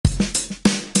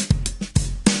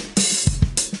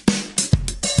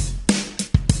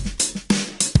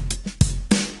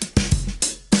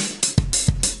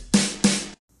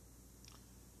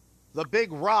The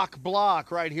Big Rock Block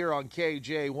right here on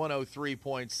KJ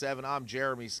 103.7. I'm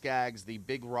Jeremy Skaggs. The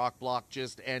Big Rock Block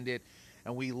just ended,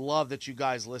 and we love that you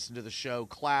guys listen to the show.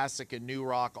 Classic and new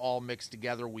rock all mixed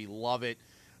together. We love it.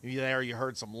 There you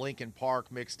heard some Linkin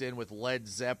Park mixed in with Led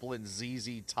Zeppelin,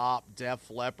 ZZ Top, Def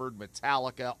Leppard,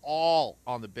 Metallica, all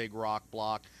on the Big Rock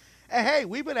Block. And hey,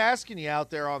 we've been asking you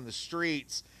out there on the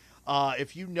streets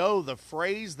if you know the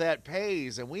phrase that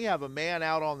pays, and we have a man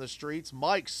out on the streets,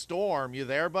 Mike Storm. You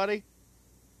there, buddy?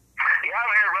 Yeah, I'm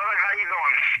here, brother. How you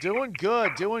doing?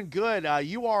 Doing good.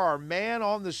 You are our man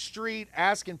on the street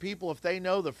asking people if they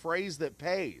know the phrase that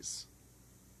pays.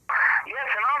 Yes,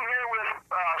 and I'm here with,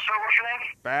 sir, what's your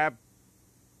name? Bab.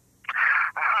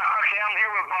 Okay, I'm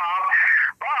here with Bob.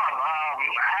 Bob,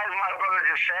 as my brother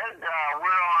just said,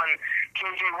 we're on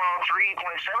KJ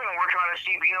 103.7, and we're trying to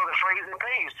see if you know the phrase that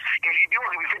pays. If you do,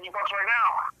 I'll give you $50 right now.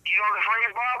 Do you know the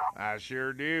phrase, Bob? I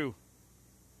sure do.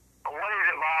 What is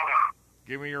it, Bob?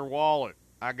 Give me your wallet.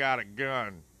 I got a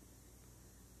gun.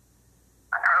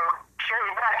 Sir,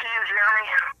 back to you,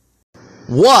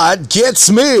 Jeremy. What Gets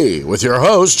Me? With your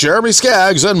hosts, Jeremy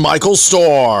Skaggs and Michael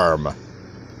Storm.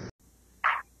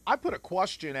 I put a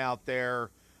question out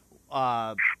there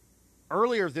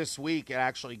earlier this week. It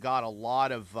actually got a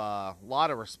lot of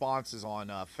responses on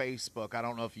Facebook. I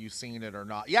don't know if you've seen it or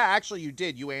not. Yeah, actually you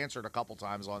did. You answered a couple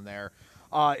times on there.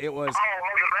 It was the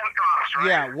restaurants, right?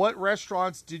 yeah. What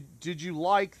restaurants did you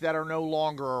like that are no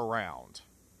longer around?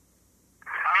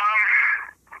 Now,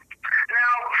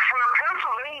 for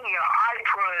Pennsylvania,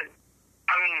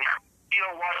 you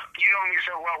know what? You know me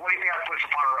so well. What do you think I put the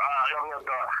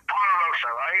Ponderosa,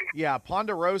 right? Yeah,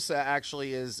 Ponderosa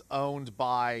actually is owned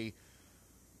by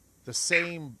the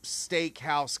same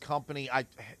steakhouse company.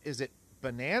 Is it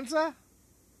Bonanza?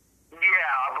 Yeah,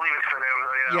 I believe it's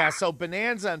Bonanza, Yeah, so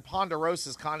Bonanza and Ponderosa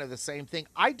is kind of the same thing.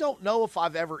 I don't know if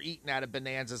I've ever eaten at a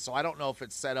Bonanza, so I don't know if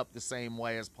it's set up the same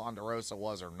way as Ponderosa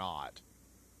was or not.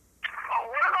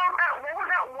 What about that? What was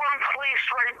that one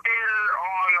place right there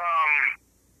on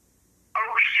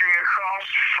Oak Street across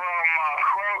from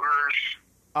Kroger's?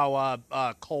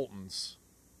 Oh, Colton's.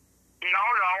 No,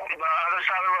 the other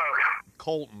side of the road.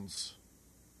 Colton's.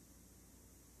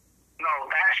 No,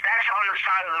 that's on the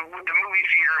side of with the movie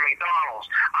theater and McDonald's.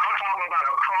 I'm talking about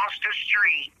across the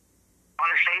street on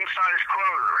the same side as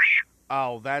Kroger's.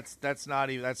 Oh, that's not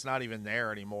even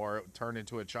there anymore. It turned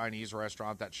into a Chinese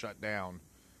restaurant that shut down.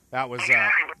 That was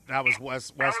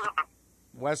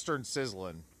Western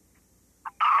Sizzlin'.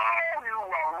 Oh, you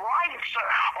are right, sir.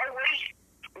 Oh, wait.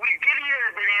 We did eat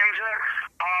at Bonanza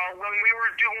when we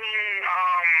were doing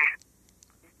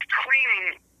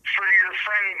cleaning for your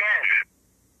friend Ben.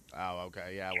 Oh,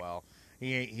 okay. Yeah, well,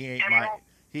 he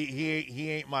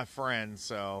ain't my friend,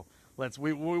 so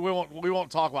we won't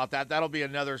talk about that. That'll be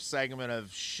another segment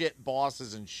of shit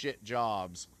bosses and shit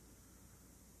jobs.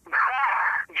 That's a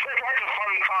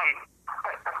funny pun.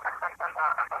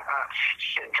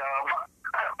 Shit job.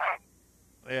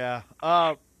 Yeah.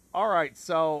 All right.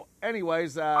 So,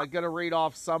 anyways, gonna read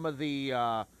off some of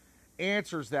the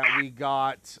answers that we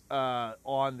got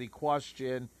on the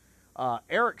question.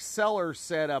 Eric Sellers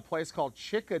said a place called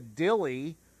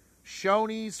Chickadilly,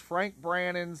 Shoney's, Frank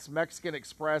Brannan's, Mexican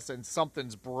Express, and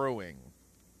Something's Brewing.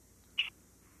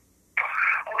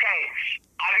 Okay,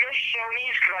 I missed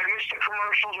Shoney's because I missed the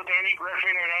commercials with Andy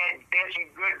Griffin, and they had some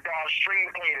good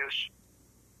string potatoes.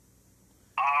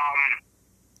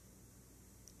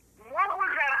 What was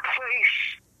that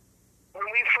place when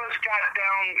we first got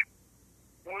down?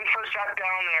 When we first got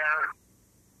down there,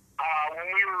 when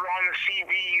we were on the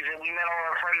CBs and we met all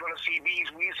our friends on the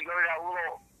CBs, we used to go to that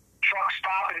little truck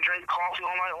stop and drink coffee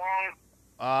all night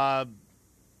long.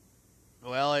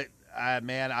 Well, I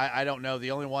don't know.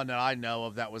 The only one that I know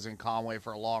of that was in Conway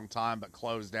for a long time but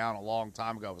closed down a long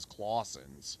time ago was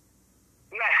Clausen's.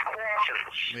 Yeah,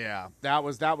 Clausen's. Yeah, that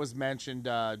was mentioned.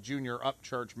 Junior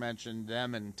Upchurch mentioned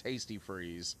them and Tasty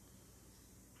Freeze.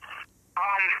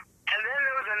 And then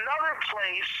there was another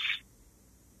place.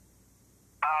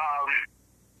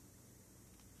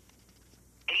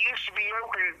 It used to be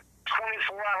open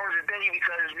 24 hours a day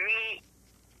because me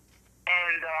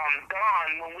and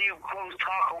Don, when we closed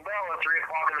Taco Bell at 3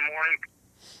 o'clock in the morning,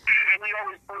 we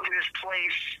always go to this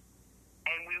place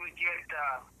and we would get,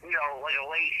 like a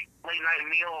late night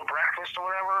meal or breakfast or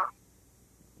whatever.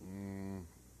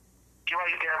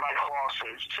 Right there by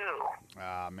Clausen's, too.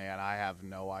 Man, I have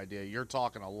no idea. You're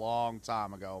talking a long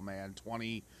time ago, man.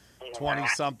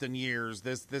 20-something years.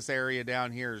 This area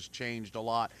down here has changed a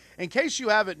lot. In case you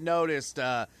haven't noticed,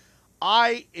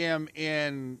 I am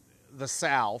in the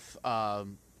South,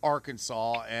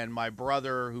 Arkansas, and my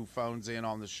brother who phones in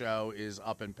on the show is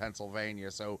up in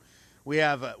Pennsylvania. So we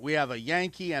have a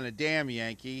Yankee and a damn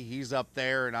Yankee. He's up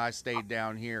there, and I stayed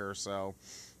down here. So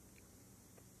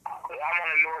I'm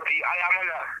on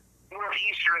the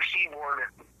northeastern seaboard.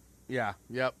 yeah,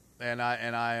 yep. And I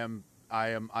am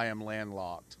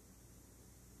landlocked.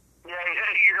 Yeah,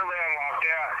 you're landlocked.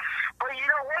 Yeah, but you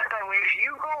know what though? If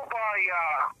you go by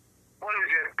what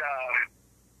is it?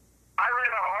 I live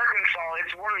in Arkansas.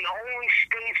 It's one of the only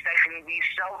states that can be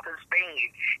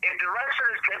self-sustained. If the rest of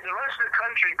the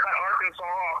country cut Arkansas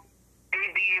off,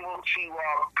 they'd be able to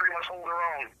pretty much hold their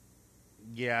own.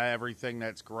 Yeah, everything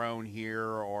that's grown here,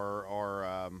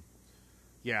 or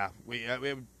yeah, it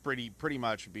would pretty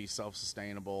much be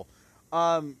self-sustainable.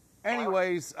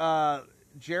 Anyways,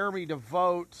 Jeremy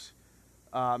DeVote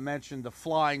mentioned the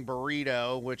flying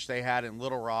burrito, which they had in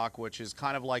Little Rock, which is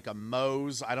kind of like a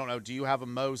Moe's. I don't know. Do you have a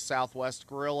Moe's Southwest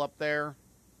Grill up there?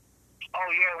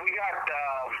 Oh yeah, we got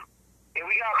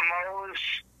Moe's.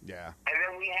 Yeah. And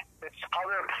then we have this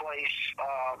other place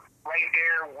right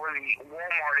there where the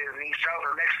Walmart is in East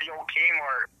South, next to the old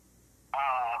Kmart.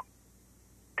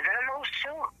 Is that a Moe's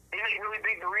too? They make really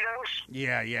big burritos?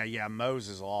 Yeah. Moe's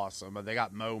is awesome. They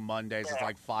got Moe Mondays. Yeah. It's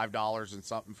like $5 and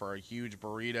something for a huge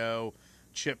burrito,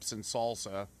 chips, and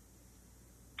salsa.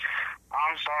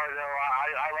 I'm sorry, though.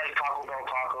 I like Taco Bell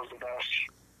tacos the best.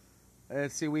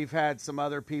 Let's see. We've had some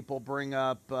other people bring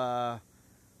up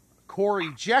Corey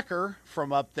Jecker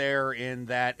from up there in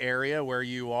that area where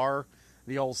you are,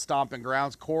 the old stomping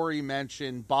grounds. Corey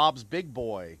mentioned Bob's Big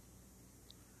Boy.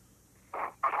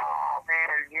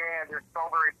 Their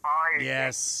strawberry pie.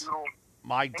 Yes.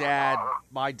 My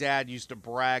dad used to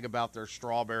brag about their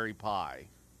strawberry pie.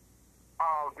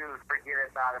 Oh, dude, forget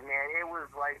about it, man. It was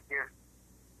like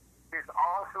this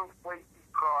awesome flaky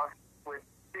crust with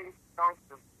big chunks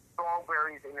of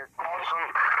strawberries and this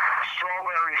awesome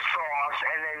strawberry sauce,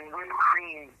 and then whipped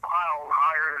cream piled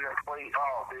higher than the plate.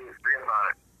 Oh, dude, forget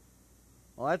about it.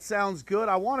 Well, that sounds good.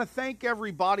 I want to thank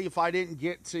everybody, if I didn't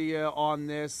get to you on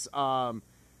this,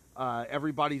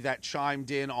 everybody that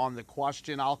chimed in on the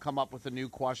question. I'll come up with a new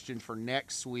question for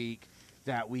next week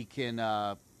that we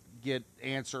can get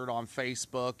answered on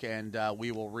Facebook, and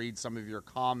we will read some of your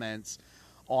comments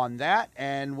on that.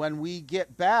 And when we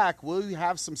get back, we'll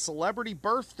have some celebrity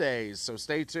birthdays, so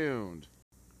stay tuned.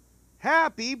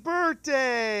 Happy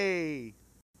birthday!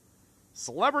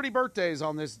 Celebrity birthdays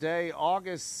on this day,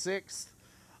 August 6th.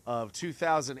 Of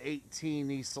 2018,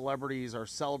 these celebrities are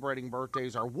celebrating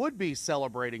birthdays, or would be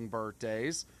celebrating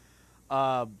birthdays.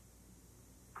 Let's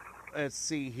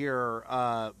see here,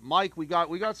 Mike. We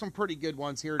got some pretty good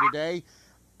ones here today.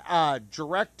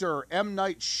 Director M.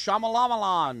 Night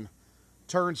Shyamalan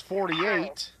turns 48. Really?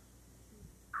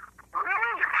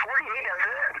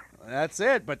 48? That's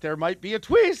it. But there might be a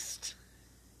twist.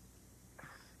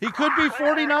 He could be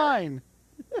 49.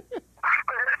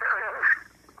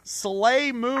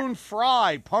 Soleil Moon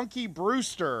Frye, Punky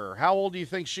Brewster. How old do you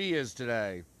think she is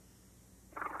today?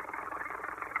 Let's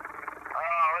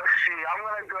see. I'm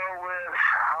going to go with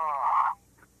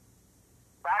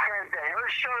back in the day. Her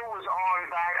show was on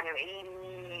back in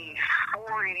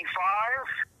 84, 85.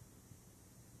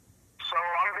 So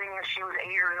I'm thinking she was 8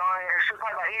 or 9. She was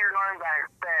probably about 8 or 9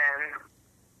 back then.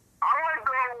 I'm going to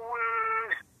go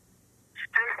with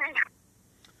 50.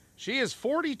 She is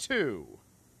 42.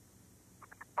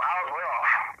 Wow,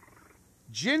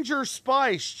 Ginger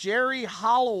Spice, Jerry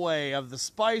Holloway of the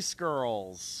Spice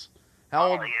Girls. How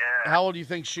old do you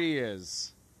think she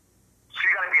is?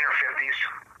 She's got to be in her 50s.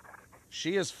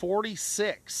 She is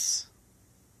 46.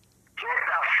 Get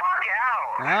the fuck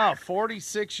out. Wow,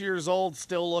 46 years old,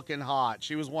 still looking hot.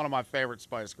 She was one of my favorite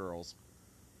Spice Girls.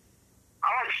 I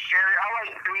like Sherry. I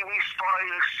like Baby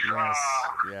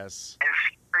Spice. Yes. And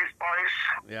Sherry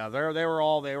Spice. Yeah, they were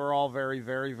all very,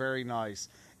 very, very nice.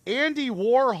 Andy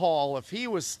Warhol, if he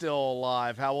was still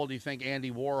alive, how old do you think Andy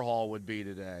Warhol would be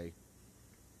today?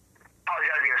 Oh, he's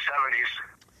got to be in the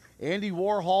 70s. Andy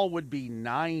Warhol would be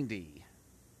 90.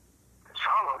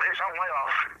 Son of a bitch, I'm way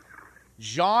off.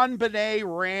 JonBenet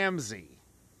Ramsey.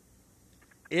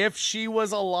 If she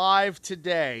was alive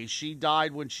today, she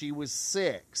died when she was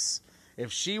 6.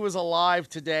 If she was alive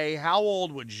today, how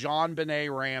old would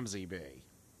JonBenet Ramsey be?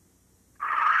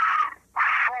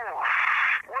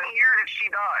 What year did she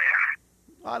die?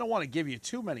 I don't want to give you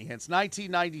too many hints.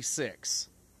 1996.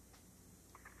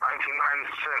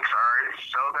 1996. All right.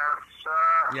 So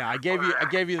that's yeah. I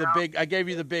gave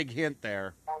you the big hint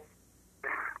there.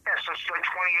 Yeah. So she's like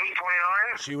 28,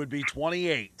 29. She would be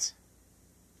 28.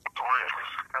 20.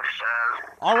 That's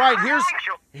sad. All right.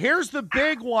 Here's the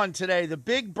big one today. The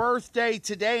big birthday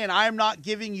today, and I'm not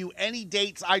giving you any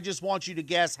dates. I just want you to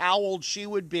guess how old she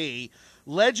would be.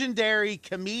 Legendary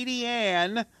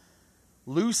comedian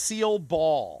Lucille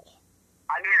Ball.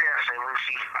 I knew you were going to say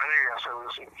Lucy.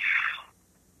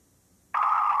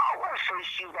 I want to say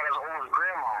she's about as old as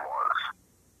Grandma was.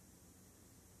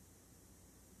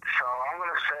 So I'm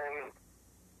going to say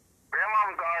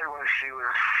Grandma died when she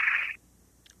was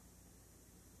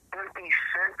 56.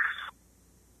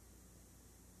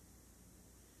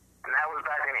 And that was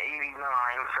back in 89.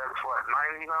 So that's what,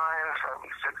 99,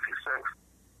 66,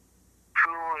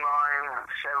 209,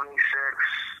 76.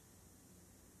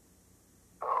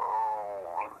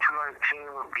 Oh,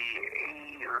 219 would be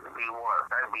 80, would be what?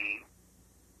 That'd be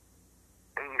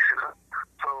 86.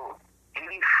 So, 80,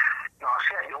 no,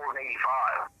 she has to be older than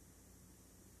 85.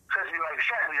 So she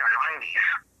has to be in her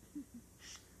 90s.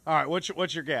 All right,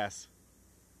 what's your guess?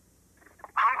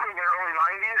 I'm thinking early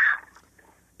 90s.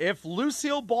 If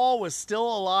Lucille Ball was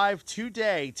still alive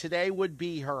today would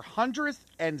be her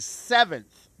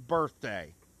 107th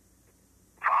birthday.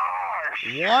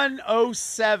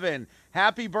 107.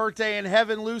 Happy birthday in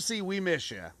heaven, Lucy. We miss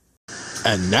you.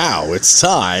 And now it's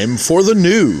time for the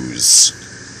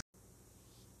news.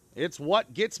 It's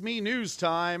What Gets Me news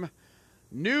time.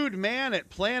 Nude man at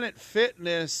Planet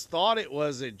Fitness thought it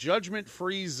was a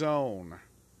judgment-free zone.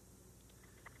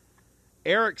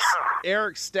 Eric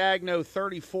Stagno,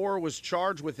 34, was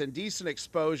charged with indecent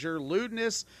exposure,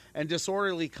 lewdness, and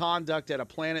disorderly conduct at a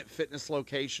Planet Fitness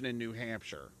location in New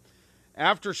Hampshire.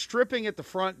 After stripping at the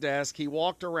front desk, he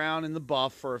walked around in the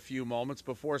buff for a few moments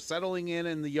before settling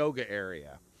in the yoga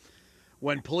area.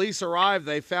 When police arrived,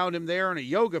 they found him there in a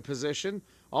yoga position.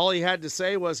 All he had to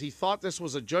say was he thought this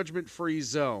was a judgment-free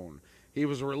zone. He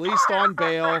was released on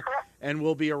bail and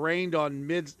will be arraigned on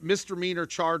misdemeanor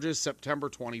charges September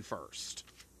 21st.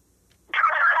 I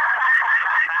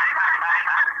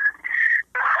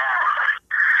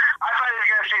thought you were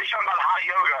going to say something about hot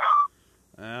yoga.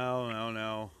 No.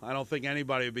 I don't think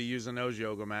anybody would be using those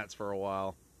yoga mats for a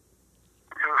while.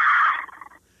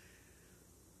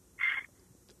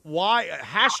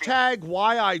 Hashtag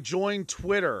why I joined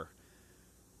Twitter.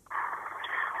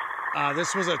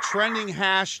 This was a trending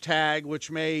hashtag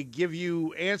which may give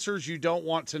you answers you don't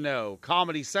want to know.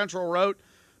 Comedy Central wrote,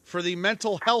 for the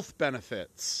mental health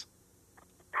benefits.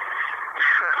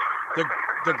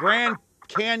 The Grand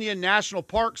Canyon National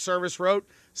Park Service wrote,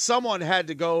 someone had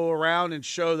to go around and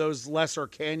show those lesser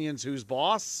canyons who's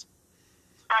boss.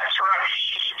 That's right.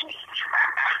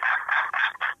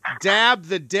 Dab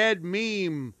the Dead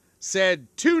meme said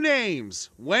 2 names,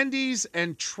 Wendy's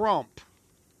and Trump.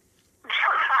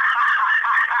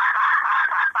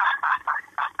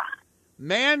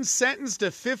 Man sentenced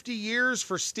to 50 years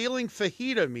for stealing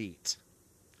fajita meat.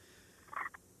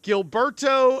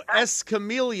 Gilberto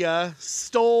Escamilla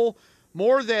stole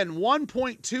more than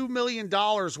 $1.2 million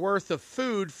worth of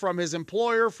food from his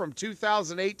employer from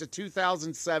 2008 to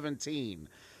 2017.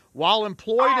 While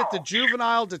employed at the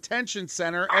Juvenile Detention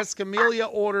Center, Escamilla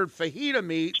ordered fajita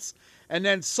meats and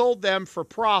then sold them for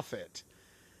profit.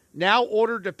 Now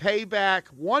ordered to pay back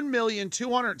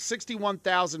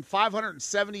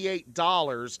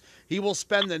 $1,261,578, he will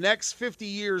spend the next 50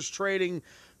 years trading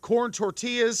corn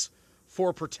tortillas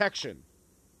for protection.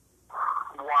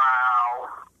 Wow.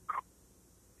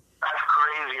 That's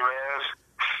crazy, man.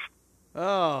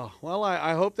 Oh, well,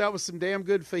 I hope that was some damn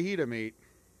good fajita meat.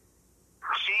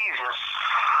 Jesus.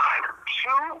 2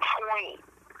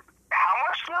 how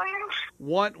much millions?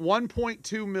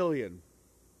 1.2 million.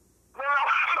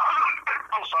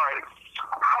 I'm sorry.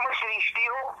 How much did he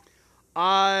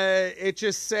steal? It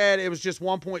just said it was just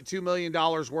 $1.2 million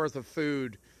worth of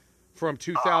food from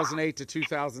 2008 to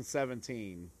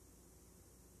 2017.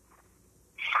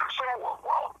 So,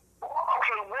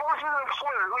 okay, what was his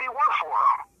employer? Who did he work for?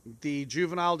 The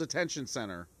Juvenile Detention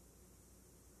Center.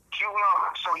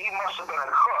 Juvenile, so he must have been a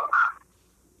cook.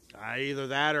 Either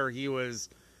that or he was,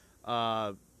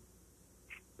 I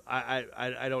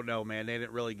don't know, man. They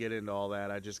didn't really get into all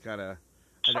that. I just kind of.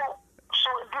 So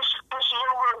this is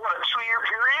over, what, a 2-year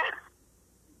period?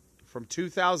 From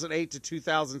 2008 to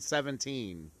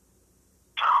 2017.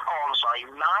 Oh, I'm sorry,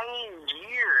 9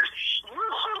 years. You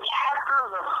think after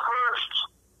the first,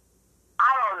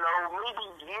 I don't know,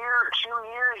 maybe year,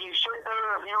 2 years, you sit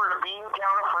there, if you were the bean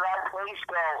counter for that place,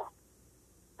 go,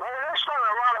 man, they're spending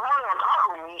a lot of money on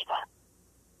taco meat.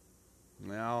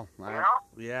 Well,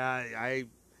 Yeah?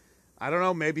 I don't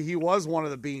know. Maybe he was one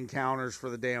of the bean counters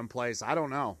for the damn place. I don't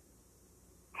know.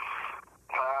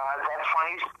 That's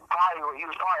funny. He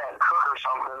was probably a cook or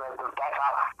something.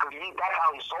 That's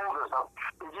how he sold his stuff.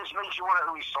 It just makes you wonder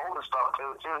who he sold his stuff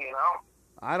to, too, you know?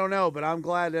 I don't know, but I'm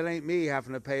glad that ain't me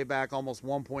having to pay back almost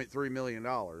 $1.3 million.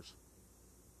 Jesus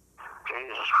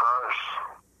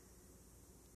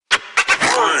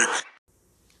Christ.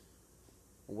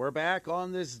 We're back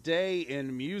on this day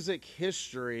in music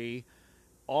history.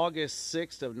 August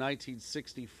 6th of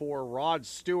 1964, Rod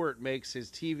Stewart makes his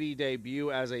TV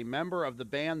debut as a member of the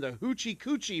band the Hoochie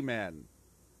Coochie Men.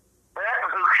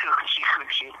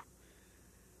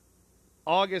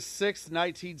 August 6th,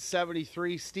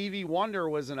 1973, Stevie Wonder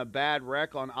was in a bad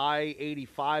wreck on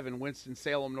I-85 in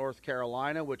Winston-Salem, North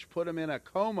Carolina, which put him in a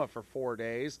coma for 4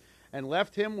 days and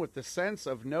left him with the sense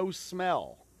of no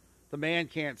smell. The man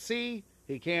can't see,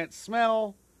 he can't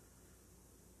smell.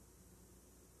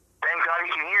 Thank God he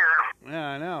can hear. Yeah,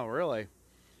 I know, really.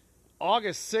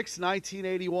 August 6,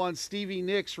 1981, Stevie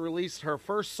Nicks released her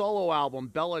first solo album,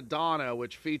 Belladonna,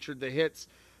 which featured the hits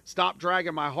Stop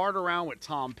Dragging My Heart Around with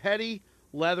Tom Petty,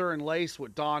 Leather and Lace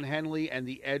with Don Henley, and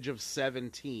The Edge of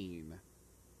 17.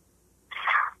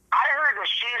 I heard that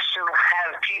she used to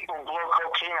have people blow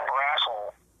cocaine up her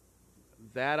asshole.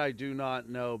 That I do not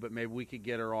know, but maybe we could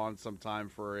get her on sometime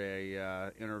for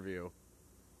a interview.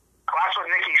 That's what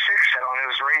Nikki Sixx said on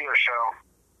his radio show.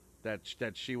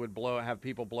 That she would have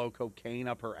people blow cocaine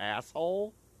up her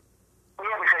asshole? Yeah,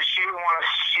 because she didn't want to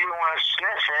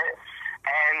sniff it,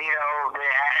 and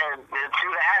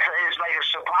through the asshole is like a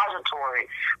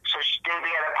suppository. So they'd be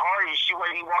at a party. He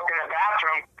walked in the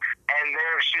bathroom, and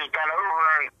there she was bent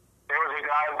over, and there was a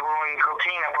guy blowing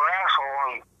cocaine up her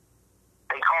asshole, and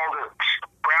they called it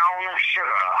brown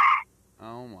sugar.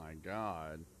 Oh my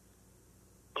God.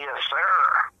 Yes, sir.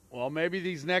 Well, maybe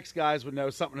these next guys would know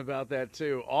something about that,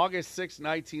 too. August 6,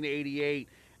 1988,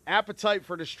 Appetite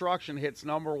for Destruction hits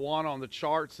number 1 on the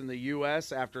charts in the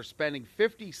U.S. after spending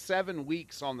 57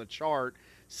 weeks on the chart,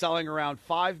 selling around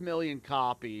 5 million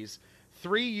copies.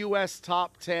 3 U.S.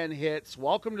 top 10 hits,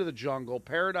 Welcome to the Jungle,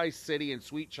 Paradise City, and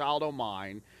Sweet Child O'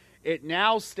 Mine. It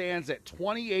now stands at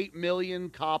 28 million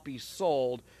copies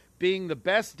sold, being the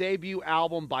best debut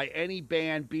album by any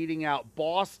band, beating out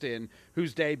Boston,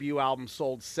 whose debut album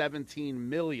sold 17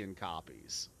 million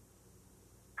copies.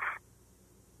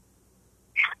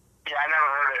 Yeah, I never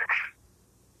heard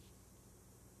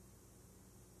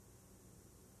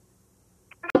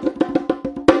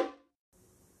it.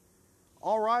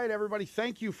 All right, everybody,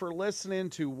 thank you for listening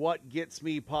to What Gets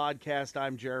Me podcast.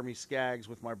 I'm Jeremy Skaggs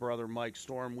with my brother Mike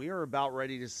Storm. We are about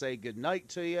ready to say goodnight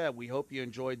to you. We hope you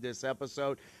enjoyed this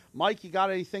episode. Mike, you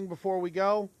got anything before we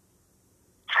go?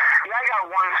 Yeah, I got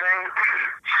one thing.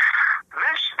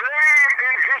 This day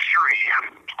in history,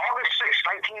 August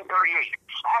 6, 1938,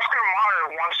 Oscar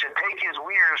Mayer wants to take his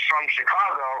weirs from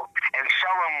Chicago and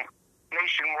sell them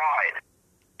nationwide.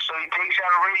 So he takes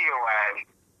out a radio ad.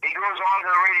 He goes on to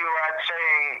the radio ad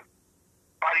saying,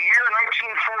 by the year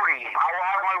 1940, I will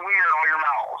have my weir in all your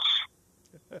mouths.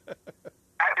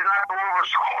 That did not go over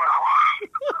so well.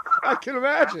 I can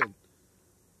imagine.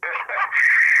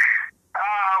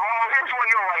 Well, here's one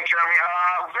you'll like, Jeremy.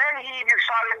 Then he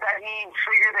decided that he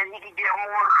figured that he could get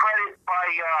more credit by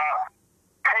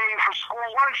paying for school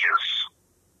lunches.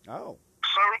 Oh.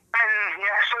 So he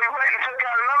went and took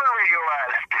out another radio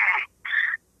ad.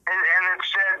 And it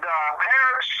said,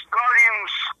 parents,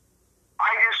 guardians, I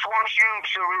just want you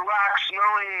to relax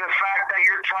knowing the fact that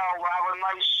your child will have a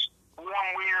nice warm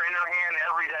weir in her hand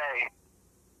every day.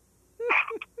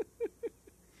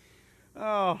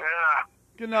 Oh. Yeah.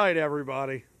 Good night,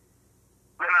 everybody.